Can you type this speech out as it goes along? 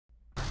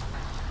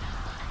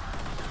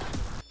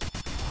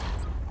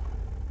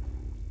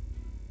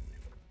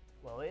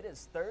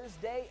is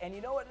Thursday, and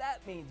you know what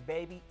that means,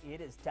 baby. It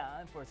is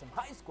time for some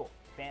high school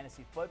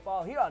fantasy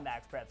football here on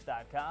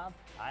MaxPreps.com.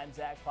 I'm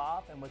Zack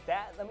Poff, and with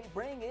that, let me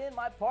bring in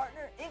my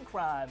partner in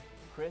crime,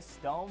 Chris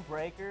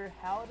Stonebraker.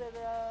 How did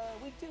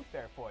week 2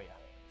 fare for you?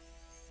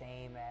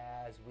 Same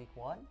as week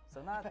 1.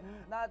 So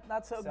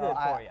not so good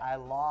for you. I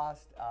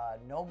lost.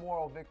 No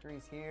moral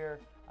victories here.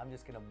 I'm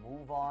just going to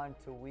move on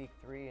to week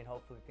 3, and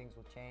hopefully things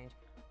will change.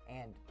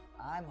 And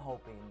I'm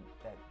hoping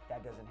that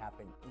that doesn't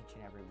happen each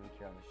and every week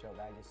here on the show,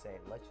 that I just say,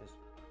 let's just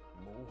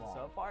move on.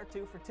 So far,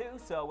 2 for 2.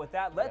 So with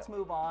that, let's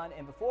move on.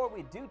 And before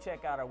we do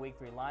check out our week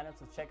 3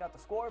 lineups, let's check out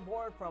the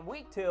scoreboard from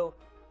week 2.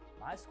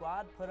 My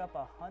squad put up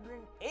a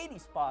 180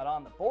 spot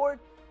on the board,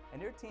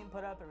 and your team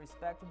put up a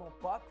respectable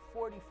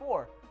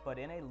 $144, but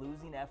in a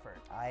losing effort.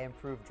 I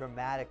improved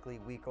dramatically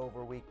week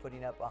over week,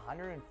 putting up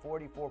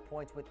 144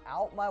 points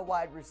without my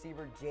wide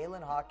receiver,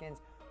 Jalen Hawkins,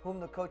 whom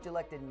the coach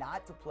elected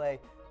not to play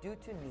due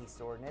to knee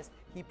soreness.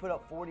 He put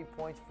up 40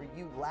 points for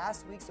you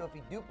last week, so if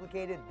he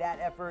duplicated that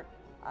effort,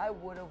 I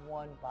would have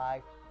won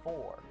by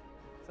 4.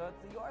 So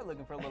you are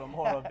looking for a little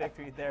more of a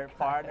victory there,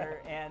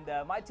 partner. And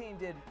my team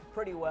did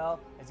pretty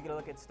well. As you get a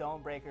look at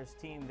Stonebraker's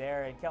team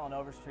there, and Kellen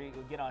Overstreet,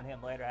 we'll get on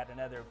him later, had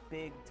another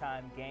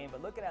big-time game.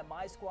 But looking at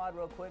my squad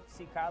real quick,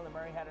 you see Kyler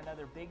Murray had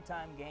another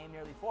big-time game,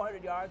 nearly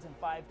 400 yards and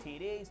 5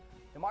 TDs.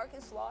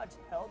 DeMarcus Lodge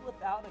held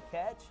without a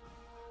catch.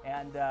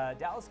 And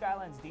Dallas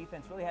Skyline's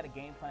defense really had a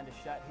game plan to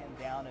shut him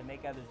down and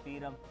make others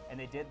beat him, and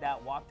they did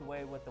that, walked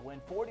away with the win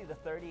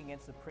 40-30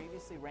 against the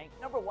previously ranked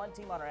 #1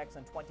 team on our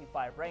Excellent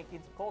 25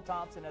 rankings. Cole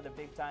Thompson, another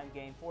big-time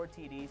game, 4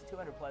 TDs,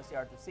 200-plus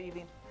yards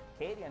receiving.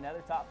 Katy,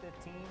 another top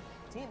 15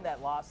 team that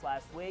lost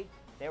last week.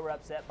 They were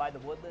upset by the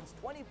Woodlands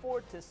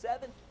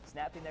 24-7,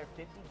 snapping their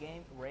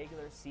 50-game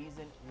regular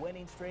season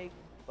winning streak.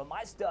 But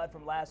my stud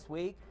from last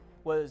week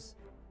was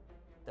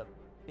the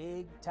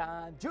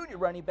big-time junior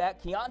running back,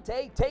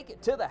 Keontae, take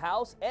it to the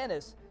house,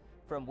 Ennis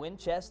from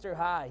Winchester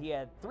High. He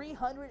had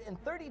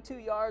 332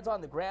 yards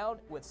on the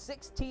ground with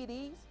 6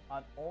 TDs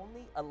on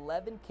only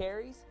 11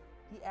 carries.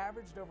 He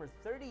averaged over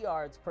 30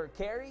 yards per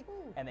carry,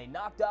 and they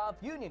knocked off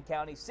Union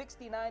County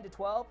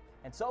 69-12.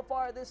 And so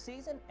far this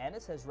season,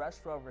 Ennis has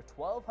rushed for over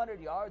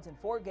 1,200 yards in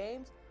 4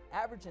 games,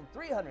 averaging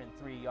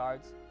 303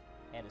 yards,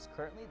 and is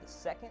currently the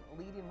 2nd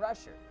leading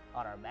rusher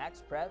on our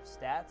MaxPreps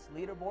stats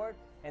leaderboard.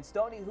 And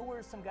Stoney, who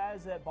were some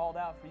guys that balled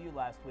out for you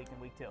last week in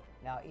week 2?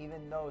 Now,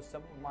 even though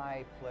some of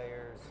my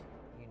players,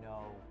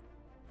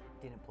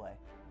 didn't play,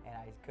 and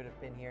I could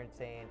have been here and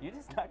saying, you're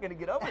just not going to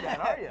get over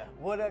that, are you?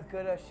 Woulda,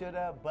 coulda,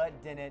 shoulda, but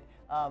didn't.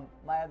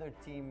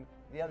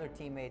 The other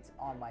teammates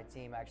on my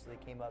team actually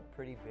came up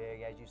pretty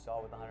big, as you saw,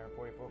 with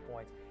 144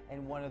 points.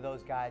 And one of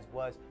those guys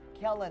was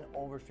Kellen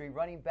Overstreet,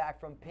 running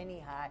back from Penny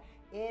High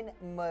in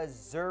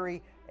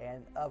Missouri.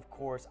 And of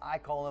course, I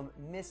call him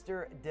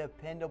Mr.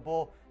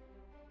 Dependable.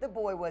 The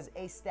boy was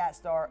a stat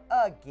star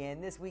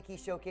again. This week he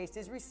showcased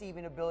his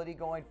receiving ability,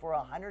 going for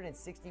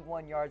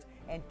 161 yards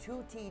and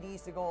 2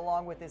 TDs to go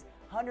along with his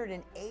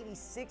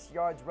 186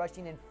 yards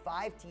rushing and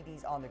 5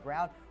 TDs on the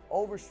ground.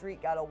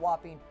 Overstreet got a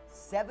whopping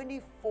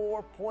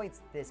 74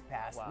 points this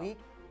past week.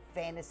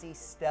 Fantasy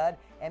stud.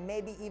 And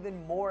maybe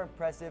even more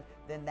impressive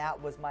than that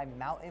was my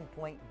Mountain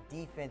Point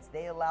defense.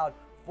 They allowed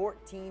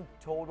 14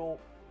 total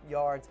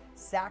yards,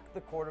 sacked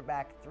the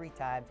quarterback 3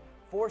 times,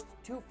 forced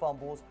 2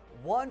 fumbles,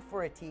 1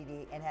 for a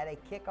TD, and had a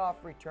kickoff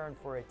return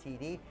for a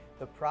TD.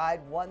 The Pride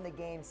won the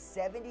game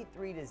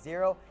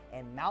 73-0,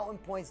 and Mountain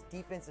Point's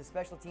defensive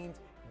special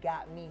teams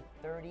got me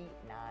 39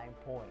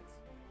 points.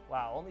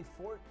 Wow, only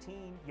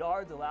 14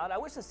 yards allowed. I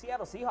wish the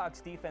Seattle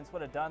Seahawks defense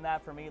would have done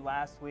that for me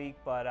last week,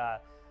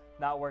 but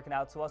not working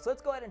out so well. So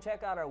let's go ahead and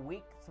check out our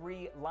week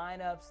 3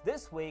 lineups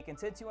this week. And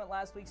since you went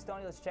last week,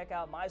 Stoney, let's check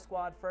out my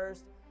squad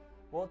first.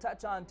 We'll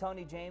touch on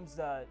Tony James,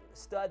 the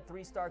stud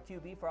 3-star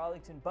QB for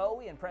Arlington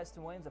Bowie, and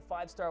Preston Williams, a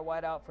 5-star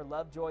wideout for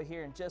Lovejoy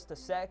here in just a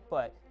sec.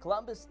 But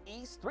Columbus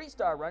East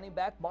 3-star running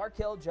back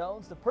Markell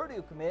Jones, the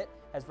Purdue commit,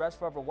 has rushed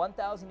for over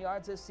 1,000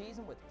 yards this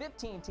season with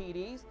 15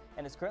 TDs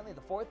and is currently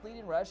the 4th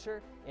leading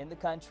rusher in the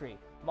country.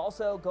 I'm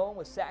also going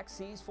with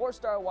Sachse's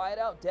 4-star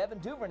wideout Devin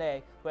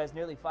Duvernay, who has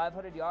nearly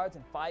 500 yards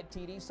and 5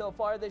 TDs so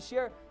far this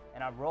year.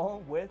 And I'm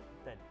rolling with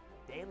the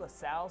De La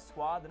Salle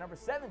squad, the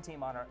 #7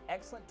 team on our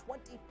Excellent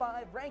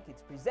 25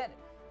 rankings, presented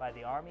by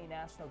the Army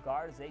National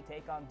Guard as they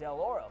take on Del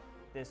Oro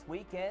this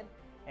weekend.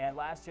 And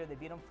last year they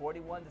beat them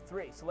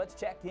 41-3. So let's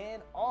check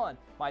in on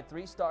my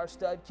 3-star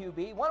stud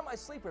QB. One of my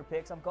sleeper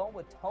picks, I'm going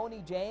with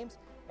Tony James,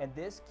 and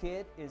this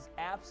kid is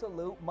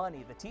absolute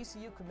money. The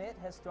TCU commit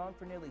has thrown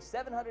for nearly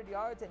 700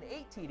 yards and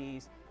 8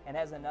 TDs and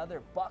has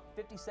another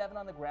 $157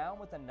 on the ground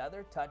with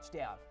another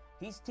touchdown.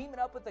 He's teaming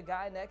up with a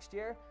guy next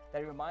year that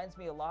reminds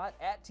me a lot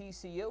at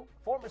TCU,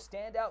 former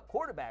standout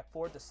quarterback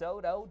for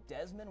DeSoto,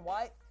 Desmond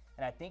White.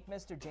 And I think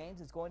Mr. James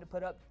is going to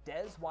put up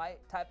Des White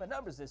type of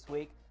numbers this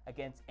week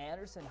against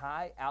Anderson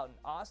High out in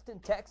Austin,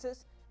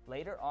 Texas,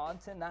 later on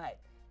tonight.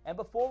 And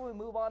before we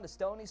move on to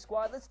Stoney's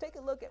squad, let's take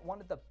a look at one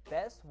of the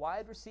best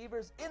wide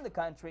receivers in the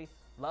country,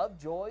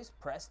 Lovejoy's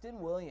Preston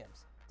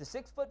Williams. The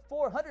 6'4",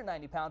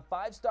 190-pound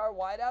five-star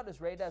wideout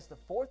is rated as the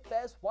 4th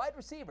best wide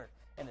receiver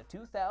in the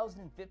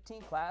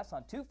 2015 class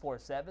on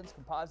 247's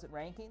composite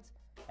rankings,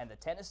 and the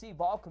Tennessee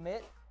ball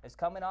commit is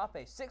coming off a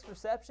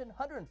 6-reception,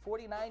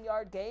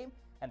 149-yard game,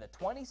 and the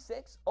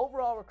 26th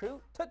overall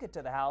recruit took it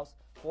to the house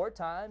 4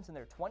 times in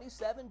their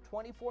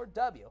 27-24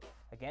 W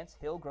against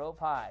Hillgrove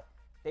High.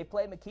 They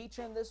play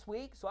McEachern this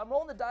week, so I'm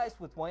rolling the dice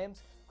with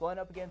Williams going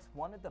up against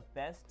one of the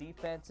best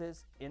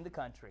defenses in the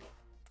country.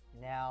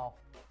 Now,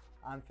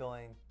 I'm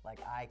feeling like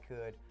I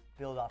could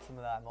build off some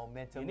of that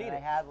momentum that I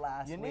had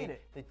last week. You need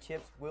it. The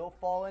chips will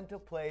fall into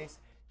place.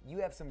 You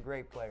have some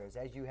great players,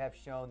 as you have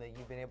shown that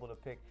you've been able to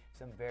pick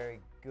some very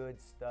good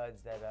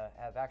studs that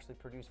have actually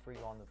produced for you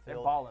on the field.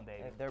 They're balling,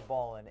 baby. They're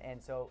balling.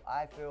 And so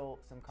I feel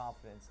some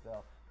confidence,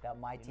 though, that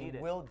my team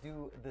will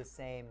do the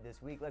same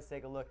this week. Let's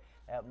take a look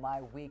at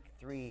my Week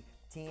 3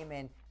 team.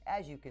 And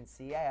as you can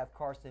see, I have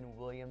Carson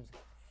Williams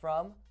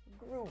from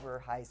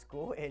Gruver High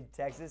School in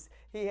Texas.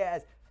 He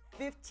has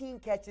 15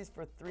 catches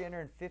for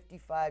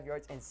 355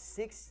 yards and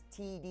 6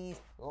 TDs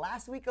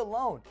last week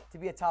alone to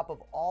be atop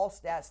of all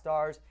stat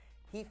stars.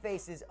 He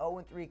faces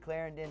 0-3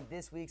 Clarendon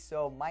this week,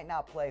 so might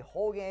not play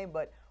whole game,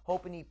 but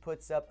hoping he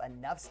puts up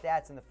enough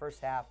stats in the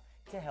first half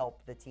to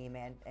help the team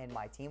and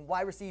my team.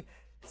 Wide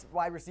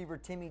receiver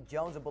Timmy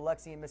Jones of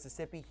Biloxi in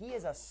Mississippi. He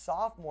is a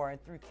sophomore,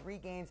 and through 3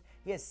 games,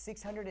 he has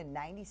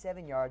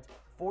 697 yards,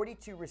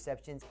 42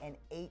 receptions, and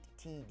 8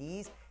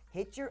 TDs.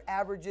 Hit your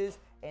averages,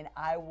 and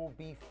I will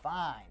be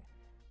fine.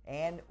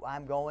 And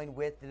I'm going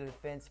with the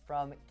defense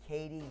from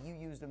Katy. You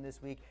used them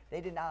this week. They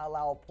did not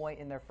allow a point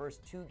in their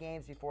first 2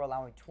 games before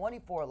allowing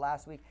 24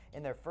 last week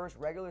in their first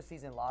regular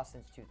season loss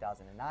since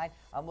 2009.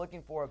 I'm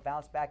looking for a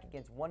bounce back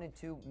against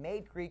 1-2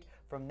 Maid Creek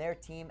from their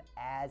team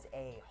as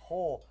a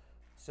whole.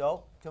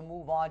 So to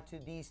move on to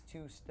these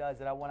 2 studs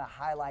that I want to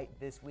highlight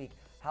this week,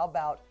 how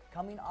about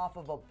coming off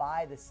of a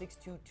bye, the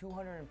 6'2",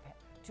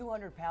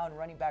 200-pound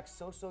running back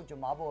SoSo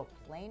Jamabo of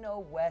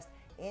Plano West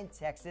in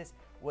Texas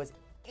was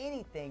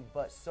anything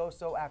but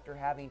SoSo after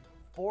having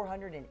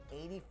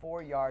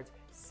 484 yards,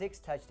 6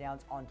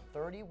 touchdowns on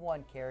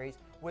 31 carries,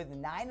 with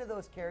 9 of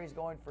those carries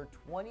going for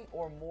 20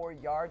 or more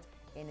yards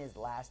in his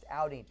last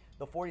outing.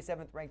 The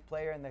 47th ranked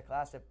player in the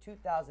class of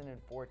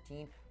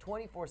 2014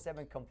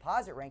 24/7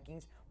 composite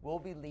rankings will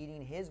be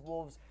leading his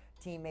Wolves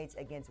teammates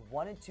against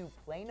 1-2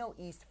 Plano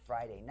East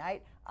Friday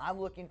night. I'm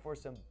looking for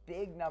some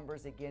big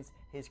numbers against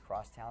his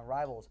crosstown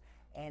rivals.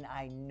 And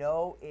I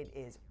know it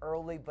is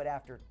early, but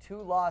after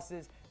 2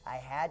 losses, I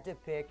had to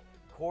pick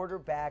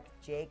quarterback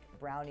Jake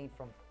Browning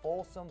from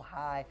Folsom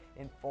High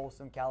in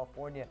Folsom,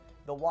 California.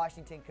 The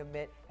Washington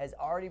commit has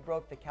already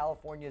broke the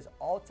California's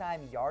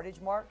all-time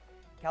yardage mark,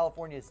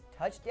 California's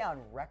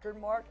touchdown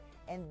record mark,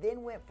 and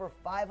then went for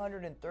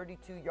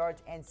 532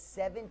 yards and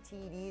 7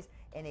 TDs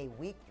in a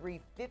Week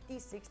 3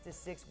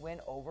 56-6 win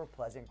over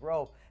Pleasant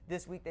Grove.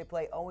 This week they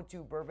play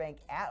 0-2 Burbank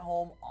at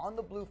home on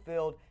the blue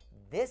field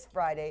this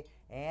Friday,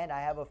 and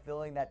I have a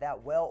feeling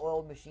that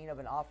well-oiled machine of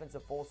an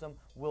offensive Folsom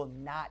will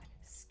not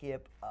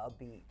skip a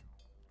beat.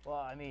 Well,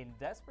 I mean,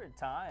 desperate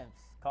times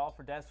call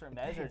for desperate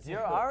measures.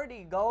 You're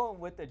already going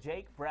with the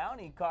Jake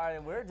Browning card,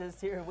 and we're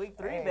just here in Week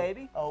 3, hey,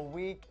 baby. A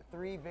Week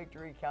 3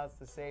 victory counts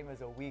the same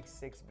as a Week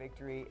 6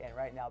 victory, and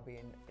right now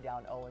being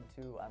down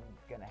 0-2, I'm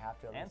going to have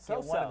to at least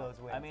get one of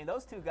those wins. I mean,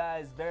 those 2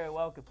 guys very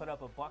well could put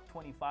up a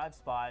 $125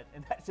 spot,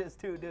 and that's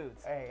just 2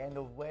 dudes. Hey, and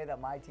the way that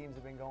my teams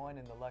have been going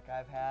and the luck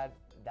I've had,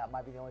 that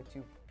might be the only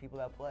 2 people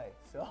that play.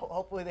 So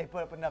hopefully they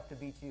put up enough to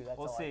beat you. That's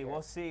all I care.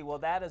 We'll see. Well,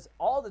 that is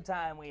all the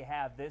time we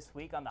have this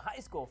week on the High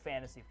School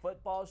Fantasy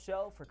Football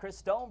Show. For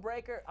Chris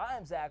Stonebraker,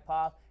 I'm Zack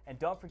Poff. And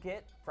don't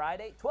forget,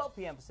 Friday, 12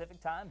 p.m. Pacific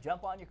Time,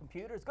 jump on your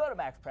computers, go to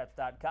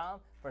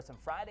MaxPreps.com for some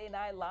Friday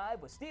Night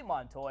Live with Steve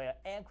Montoya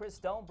and Chris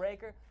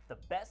Stonebraker, the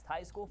best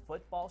high school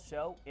football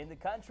show in the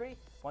country.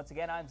 Once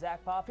again, I'm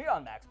Zack Poff here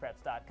on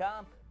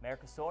MaxPreps.com,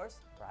 America's source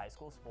for high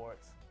school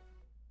sports.